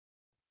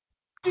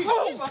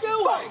Oh,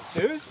 fuck,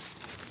 dude.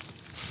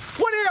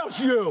 What ails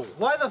you?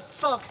 Why the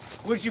fuck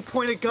would you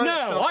point a gun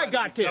at No, someone? I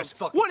got this.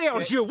 What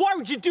ails you? Why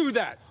would you do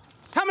that?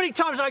 How many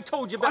times I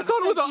told you about I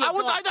thought it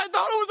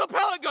was a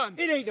pellet gun.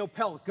 It ain't no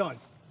pellet gun.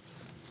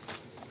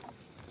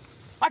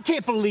 I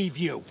can't believe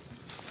you.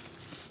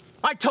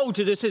 I told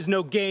you this is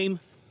no game.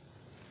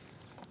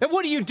 And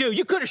what do?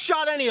 You could have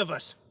shot any of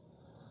us.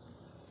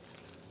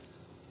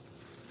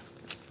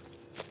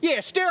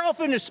 Yeah, stare off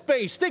into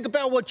space. Think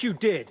about what you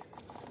did.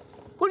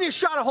 What if you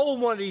shot a hole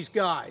in one of these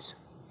guys?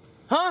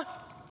 Huh?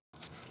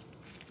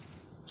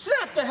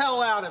 Snap the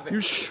hell out of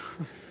it.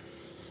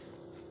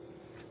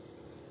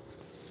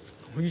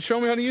 Will you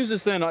show me how to use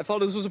this then? I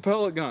thought this was a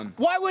pellet gun.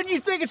 Why wouldn't you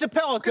think it's a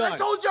pellet gun? I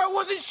told you I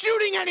wasn't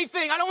shooting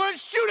anything. I don't want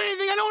to shoot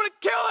anything. I don't want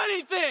to kill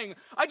anything.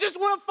 I just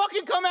want to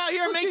fucking come out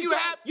here and make you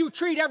happy. You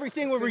treat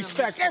everything with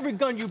respect. Every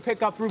gun you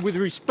pick up with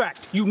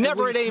respect. You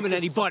never aim at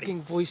anybody.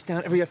 Fucking voice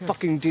down every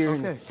fucking deer.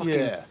 Okay.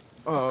 Yeah.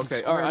 Oh,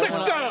 okay. All right. Let's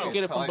go.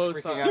 Get it from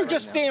both sides. You're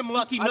just damn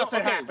lucky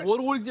nothing happened. What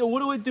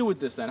do I do with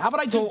this then? How about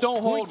I just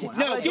don't hold one?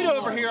 No, get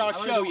over here.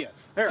 I'll show you.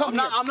 Here, I'm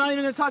not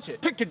even gonna touch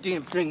it. Pick the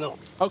damn thing up.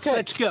 Okay.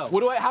 Let's go.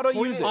 How do I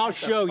use it? I'll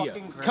show you.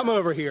 Come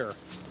over here.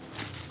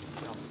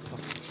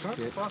 Shut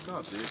the fuck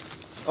up, dude.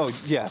 Oh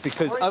yeah,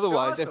 because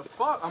otherwise, if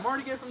I'm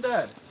already getting it from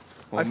Dad.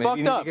 well, I maybe fucked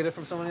you need up. to get it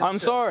from someone else. I'm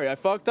sorry. I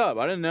fucked up.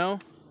 I didn't know.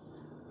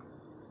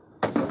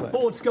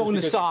 Bullets go in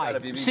the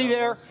side. See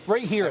there?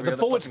 Right here. The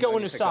bullets go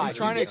in the side. I'm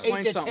trying to explain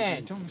 8 to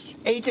something. 10.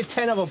 8 to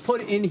 10 of them put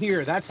it in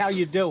here. That's how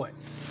you do it.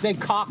 Then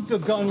cock the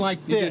gun like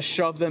You this. just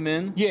shove them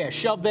in? Yeah,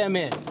 shove them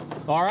in.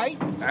 All right?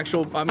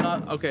 I'm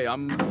not, okay, I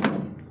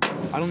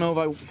don't know if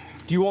I...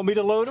 Do you want me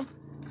to load them?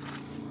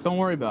 Don't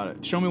worry about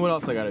it. Show me what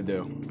else I gotta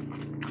do.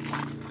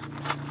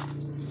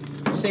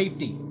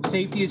 Safety.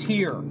 Safety is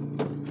here.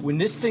 When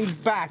this thing's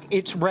back,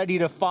 it's ready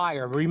to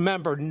fire.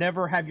 Remember,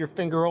 never have your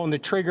finger on the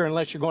trigger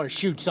unless you're going to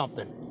shoot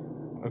something.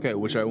 Okay,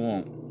 which I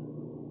won't.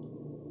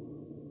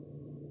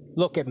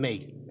 Look at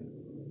me.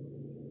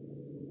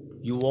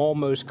 You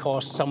almost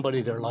cost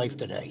somebody their life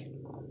today.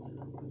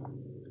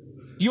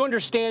 Do you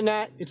understand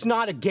that? It's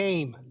not a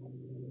game.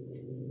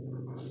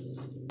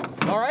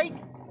 All right?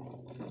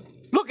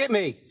 Look at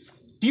me.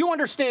 Do you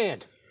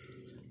understand?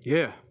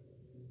 Yeah.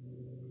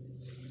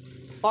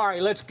 All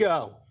right, let's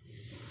go.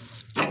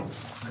 I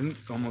didn't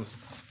almost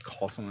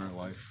call someone their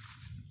life.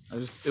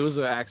 It was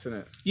an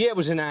accident. Yeah, it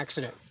was an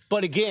accident.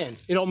 But again,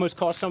 it almost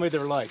cost somebody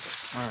their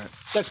life. All right.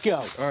 Let's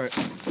go. All right.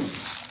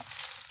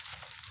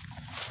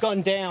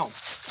 Gun down.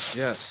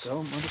 Yes.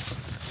 Go, motherfucker.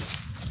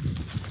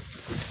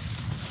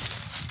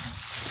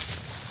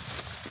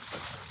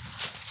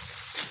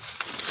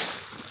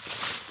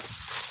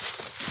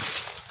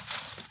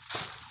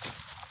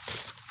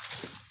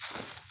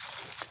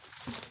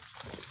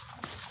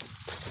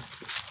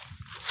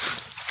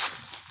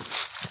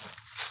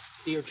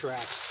 Deer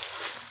tracks.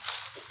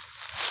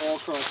 All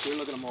across here.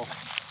 Look at them all.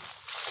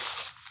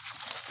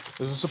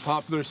 Is this a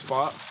popular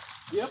spot?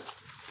 Yep.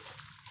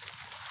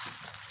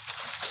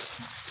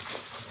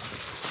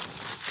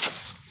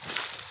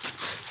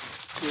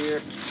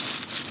 Deer.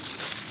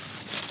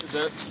 Is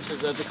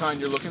that the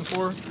kind you're looking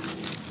for?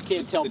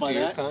 Can't tell by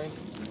that. Kind?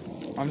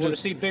 I'm Want to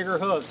just see bigger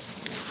hooves.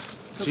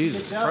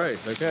 Jesus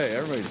Christ. Okay,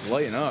 everybody's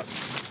lighting up.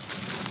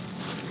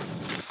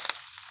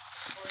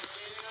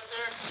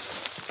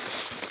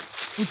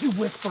 Would you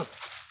whisper?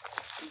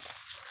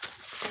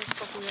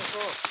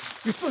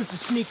 You're supposed to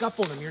sneak up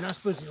on them. You're not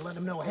supposed to let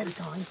them know ahead of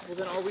time. Well,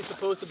 then are we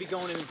supposed to be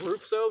going in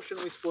groups, though?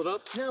 Shouldn't we split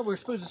up? No, we're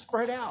supposed to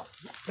spread out.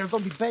 They're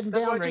going to be bedding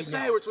That's down what I right just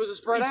now. say. We're supposed to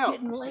spread out.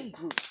 It's getting late.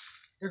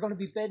 They're going to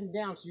be bedding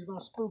down, so you're going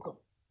to spook them.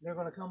 They're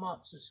going to come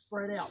up, so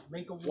spread out.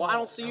 Make a wall. Well, I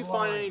don't see you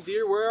find any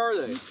deer. Where are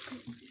they?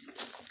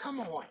 Come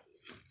on.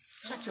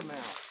 Shut your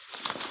mouth.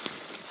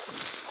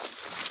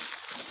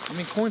 I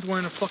mean, Coin's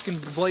wearing a fucking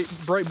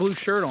bright blue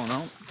shirt on. I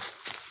don't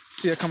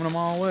see that coming a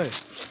mile away.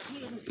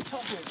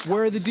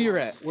 Where are the deer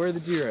at? Where are the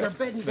deer at? They're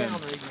bedding down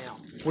right now.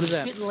 What does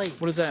that? It's getting late.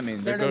 What does that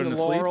mean? They're going in to the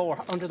sleep. laurel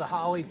or under the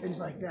holly, things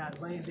like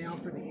that, laying down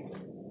for the evening.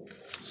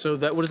 So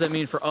that what does that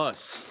mean for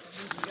us?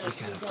 You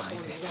gotta find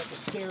it. You got to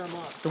scare them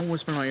up. Don't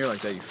whisper in my ear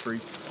like that, you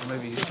freak. Or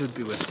maybe you should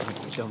be whispering,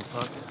 you dumb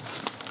fuck.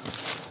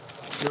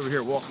 You're over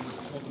here walking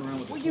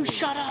around with. Will you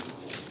shut up?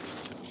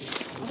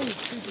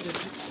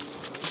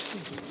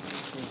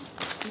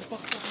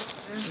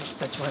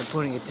 That's why I'm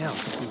putting it down.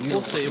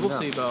 We'll see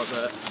about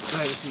that.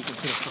 Right, so you can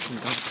put a fucking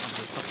gun on the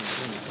fucking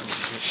thing in front of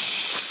you.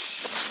 Shh.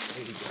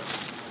 There you go.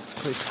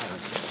 Play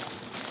silent.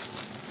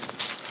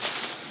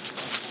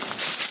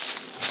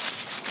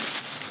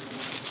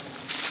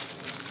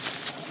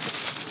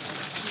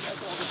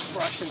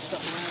 Brush and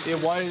stuff around. Yeah,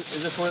 why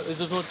is this what is?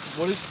 See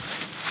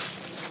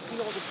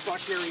all this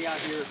brush area out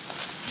here?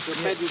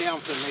 They're bedding down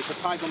for them. They're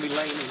probably gonna be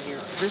laying in here.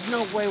 There's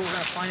no way we're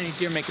gonna find any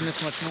deer making this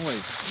much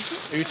noise.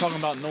 Are you talking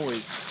about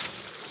noise?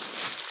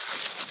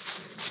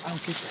 I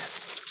don't get that.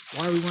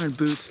 Why are we wearing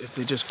boots if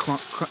they just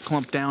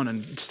clump down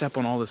and step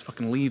on all this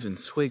fucking leaves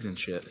and twigs and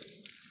shit?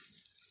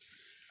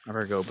 I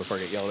better go before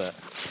I get yelled at.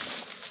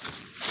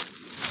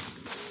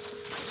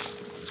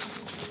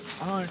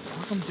 How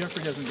come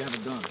Jeffrey doesn't have a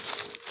gun?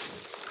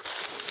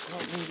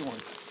 don't need one.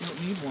 You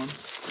don't need one.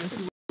 Yes,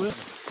 you will.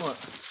 What?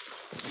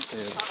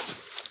 Okay.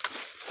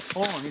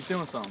 Hold on, he's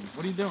doing something.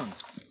 What are you doing?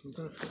 I'm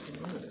gonna fucking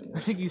do it.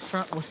 I think he's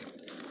trying.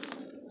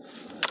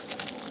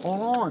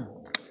 Hold on.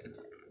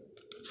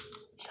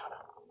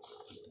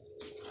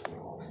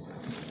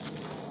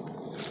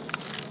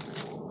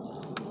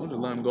 We'll just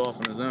let him go off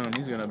on his own.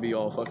 He's gonna be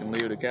all fucking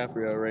Leo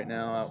DiCaprio right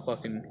now. Out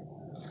fucking.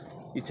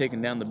 He's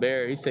taking down the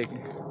bear. He's taking.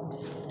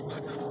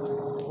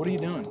 What are you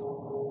doing?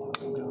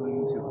 I'm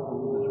going to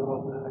hold the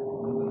drawback.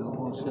 I'm gonna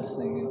launch this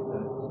thing into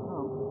that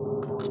stump.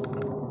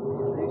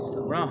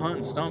 We're not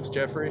hunting stumps,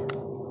 Jeffrey.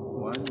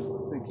 Well, I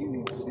don't think you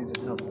need to see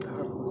just how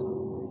powerful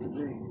something can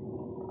be.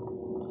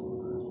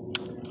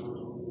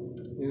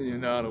 You don't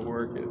even know how to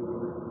work it.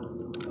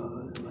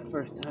 This is my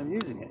first time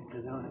using it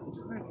because I don't have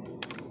to track it.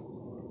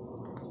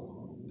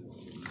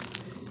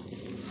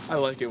 I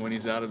like it when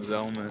he's out of his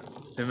element.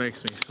 It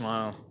makes me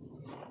smile.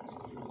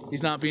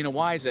 He's not being a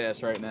wise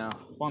ass right now.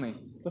 Funny.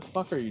 What the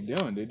fuck are you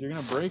doing, dude? You're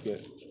gonna break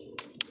it.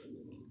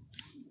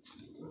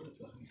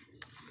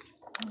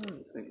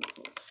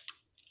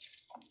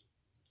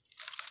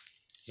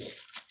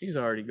 He's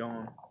already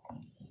gone.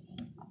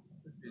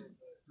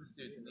 This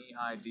dude's knee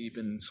high deep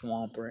in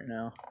swamp right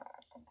now.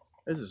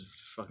 This is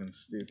fucking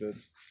stupid.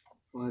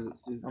 Why is it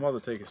stupid? I'm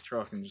about to take his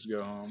truck and just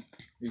go home.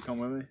 You come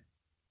with me?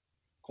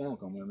 Corn will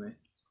come with me.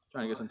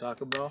 Trying to get some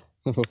Taco Bell?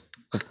 Of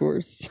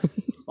course.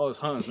 All this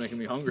hunting's making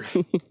me hungry.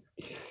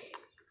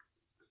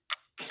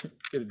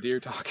 Get a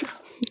deer taco.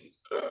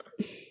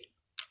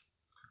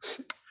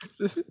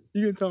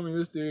 You can tell me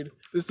this dude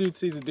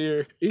sees a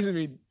deer. He's gonna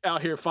be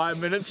out here 5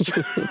 minutes.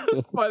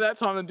 By that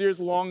time, the deer's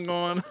long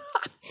gone.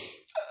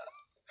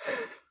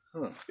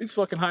 He's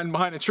fucking hiding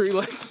behind a tree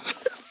like.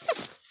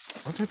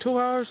 2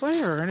 hours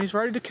later, and he's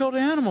ready to kill the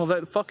animal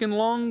that fucking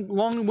long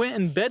went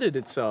and bedded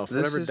itself. This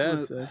whatever is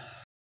Dad said.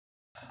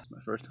 It's my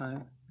first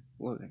time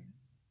living,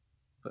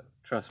 but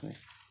trust me.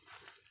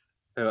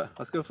 Anyway,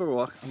 let's go for a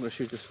walk. I'm gonna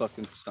shoot this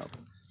fucking stump,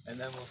 and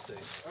then we'll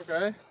see.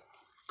 Okay.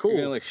 Cool.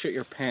 You're gonna like shit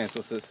your pants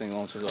once this thing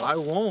launches off. I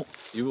won't.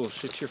 You will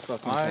shit your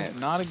fucking pants.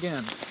 Not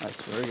again. I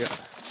swear to God.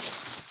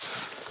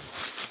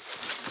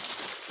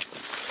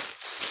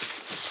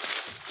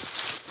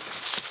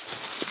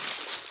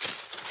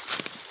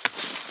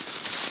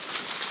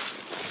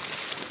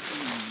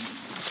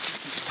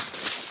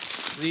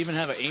 Does he even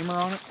have an aimer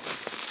on it?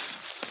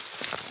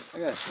 I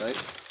got a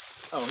sight.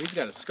 Oh, he's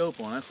got a scope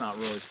on. That's not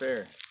really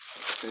fair.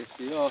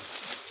 Safety off.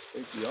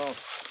 Safety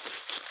off.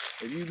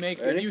 If you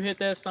hit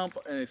that stump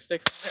and it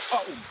sticks in there,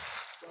 oh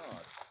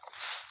God.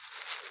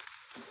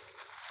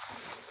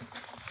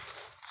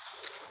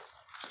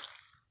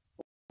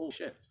 Holy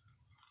shit.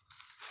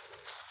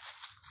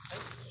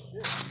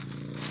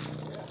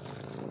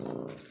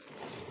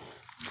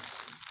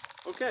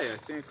 Okay, I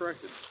stand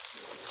corrected.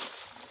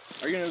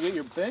 Are you gonna get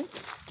your thing?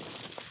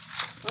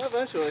 Well,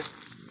 eventually.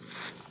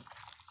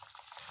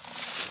 I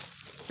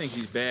think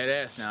he's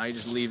badass now. He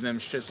just leave them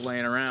shits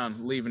laying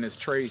around, leaving his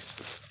trace.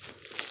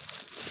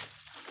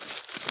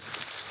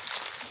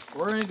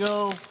 We're gonna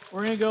go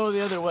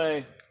the other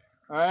way.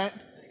 Alright?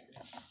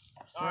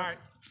 Alright.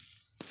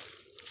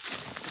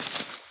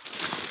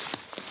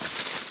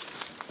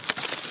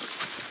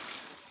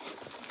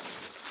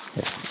 I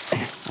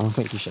don't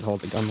think you should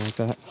hold the gun like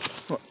that.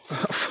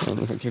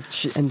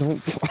 And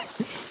don't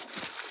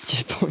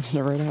just point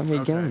it right at me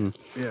again.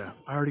 Yeah,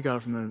 I already got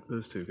it from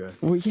those two guys.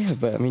 Well, yeah,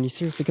 but I mean, you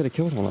seriously could have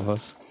killed one of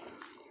us.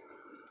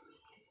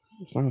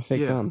 It's not a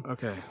fake gun.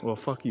 Okay. Well,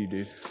 fuck you,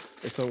 dude.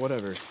 So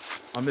whatever.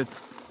 Look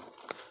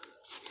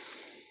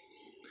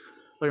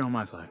on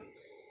my side.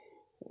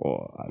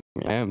 Well, I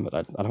mean, I am, but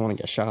I don't want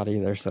to get shot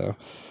either. So.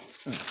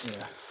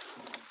 Yeah.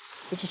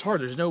 It's just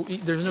hard. There's no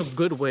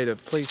good way to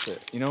place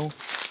it. You know.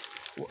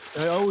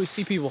 I always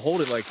see people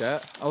hold it like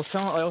that. I was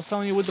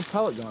telling you with the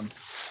pellet gun.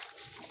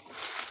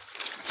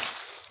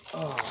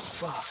 Oh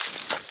fuck.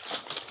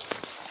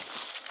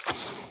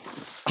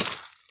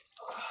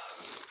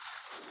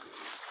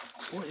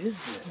 What is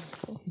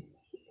this?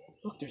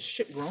 Look, there's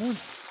shit growing.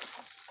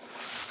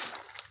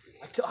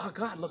 Oh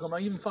God, look, I'm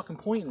not even fucking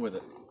pointing with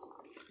it.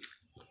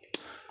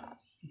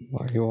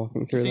 Why are you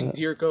walking through I think that?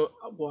 deer go,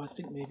 well, I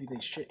think maybe they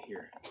shit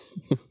here.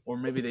 Or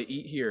maybe they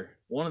eat here.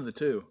 One of the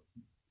two.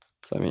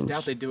 So, I mean, I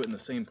doubt they do it in the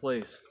same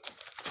place.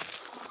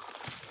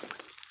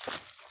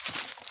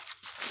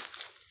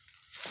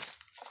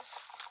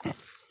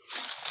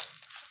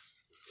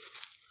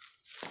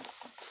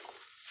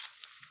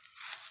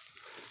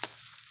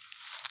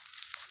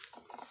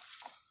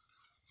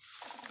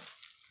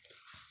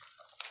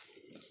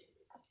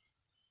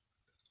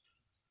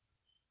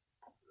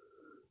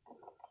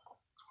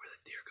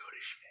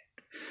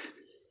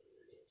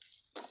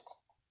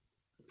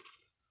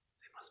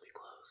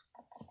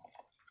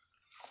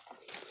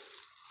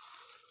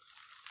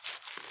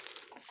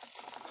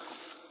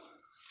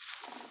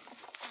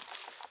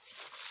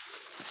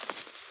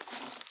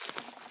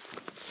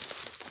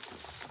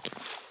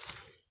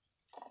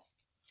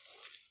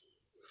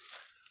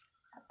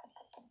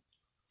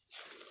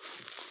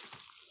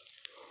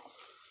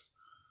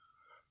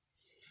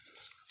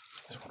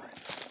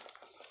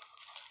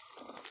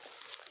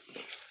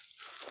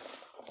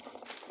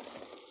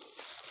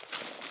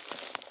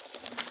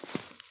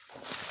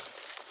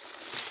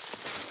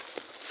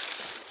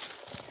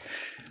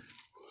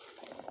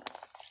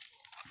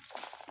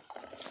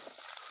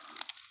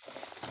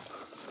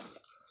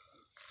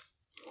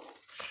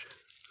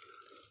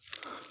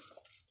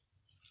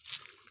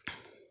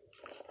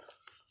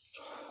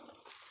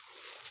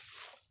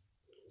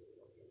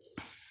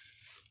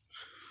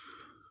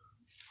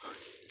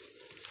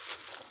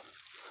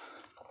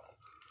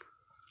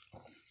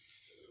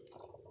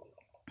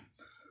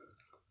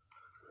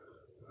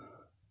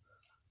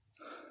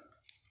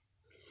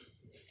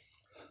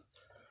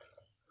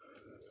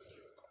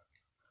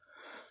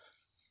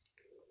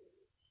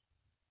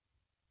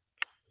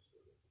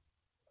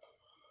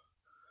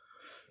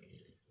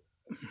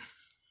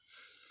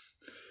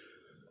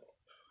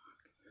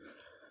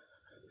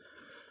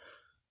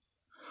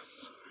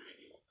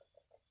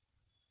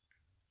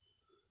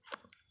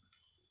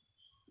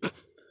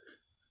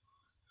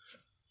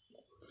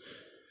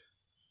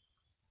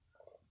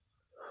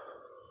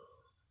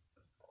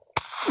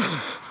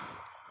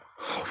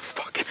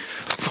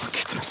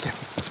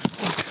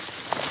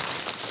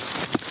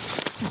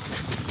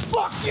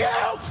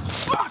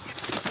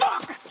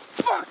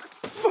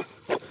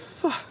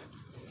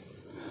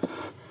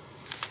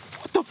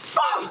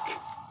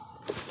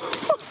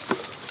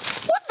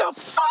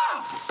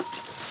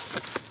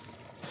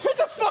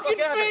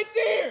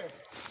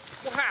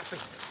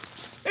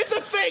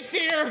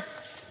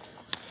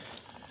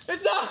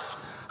 It's not.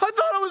 I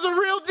thought it was a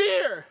real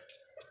deer.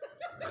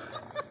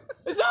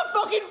 It's not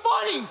fucking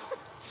funny.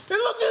 It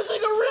looked just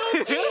like a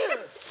real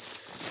deer.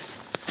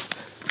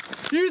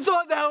 You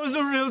thought that was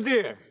a real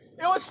deer?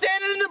 It was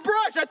standing in the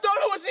brush. I thought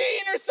it was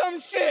eating or some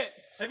shit.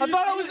 I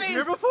thought it was eating.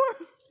 Here before?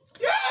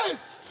 Yes.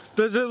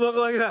 Does it look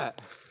like that?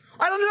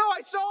 I don't know.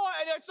 I saw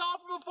it, and I saw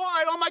it from afar.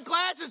 I had all my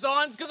glasses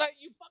on because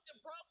you fucking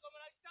broke them,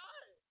 and I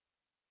got it.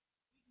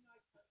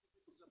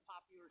 This is a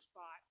popular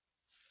spot.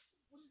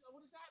 What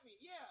does that mean?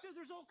 Yeah. So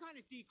there's all kind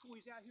of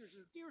decoys out here.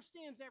 There's deer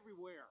stands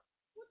everywhere.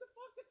 What the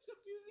fuck? That's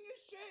confusing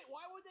as shit.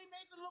 Why would they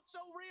make it look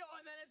so real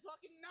and then it's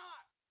fucking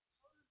not?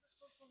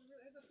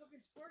 It has a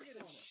fucking target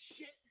on it.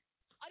 Shit.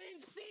 I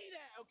didn't see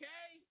that,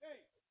 okay?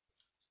 Hey,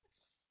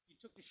 you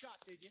took the shot,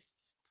 didn't you?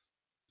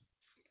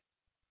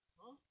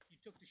 Huh? You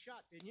took the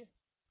shot, didn't you?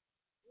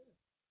 Yeah.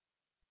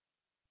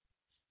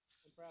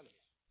 I'm proud of you.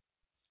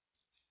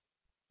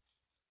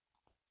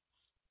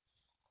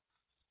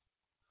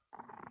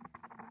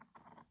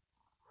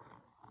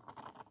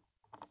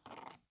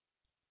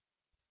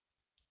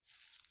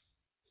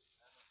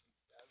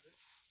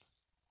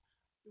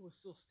 It was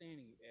still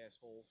standing, you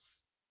asshole.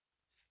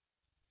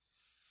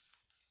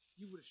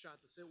 You would have shot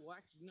the sit. Well,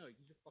 actually, no.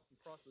 Your fucking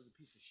crossbow's a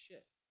piece of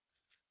shit.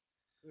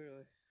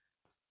 Clearly.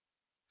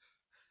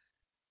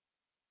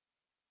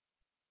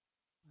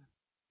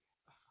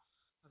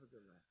 Have a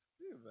good night.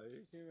 Yeah,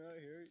 buddy. You came out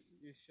here,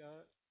 you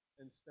shot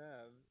and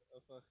stabbed a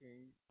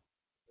fucking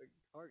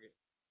target,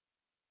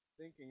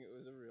 thinking it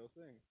was a real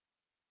thing.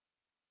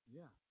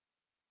 Yeah.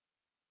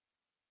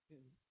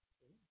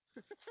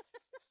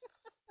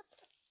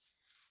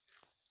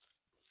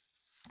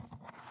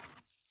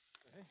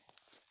 Hey,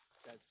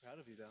 Dad's proud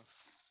of you, though.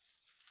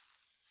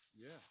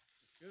 Yeah.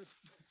 It's good.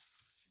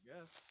 I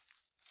guess.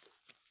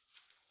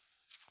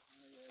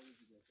 Oh, yeah, it is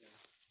a good thing.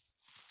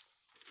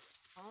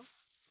 Huh?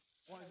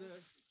 Why is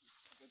it?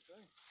 It's a good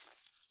thing.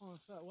 Oh,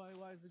 so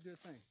why is it a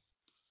good thing?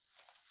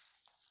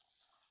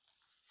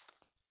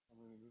 I'm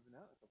gonna be moving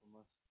out in a couple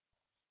months.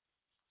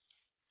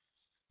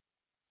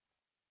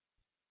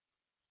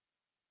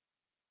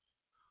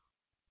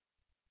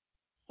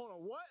 Hold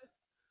on, what?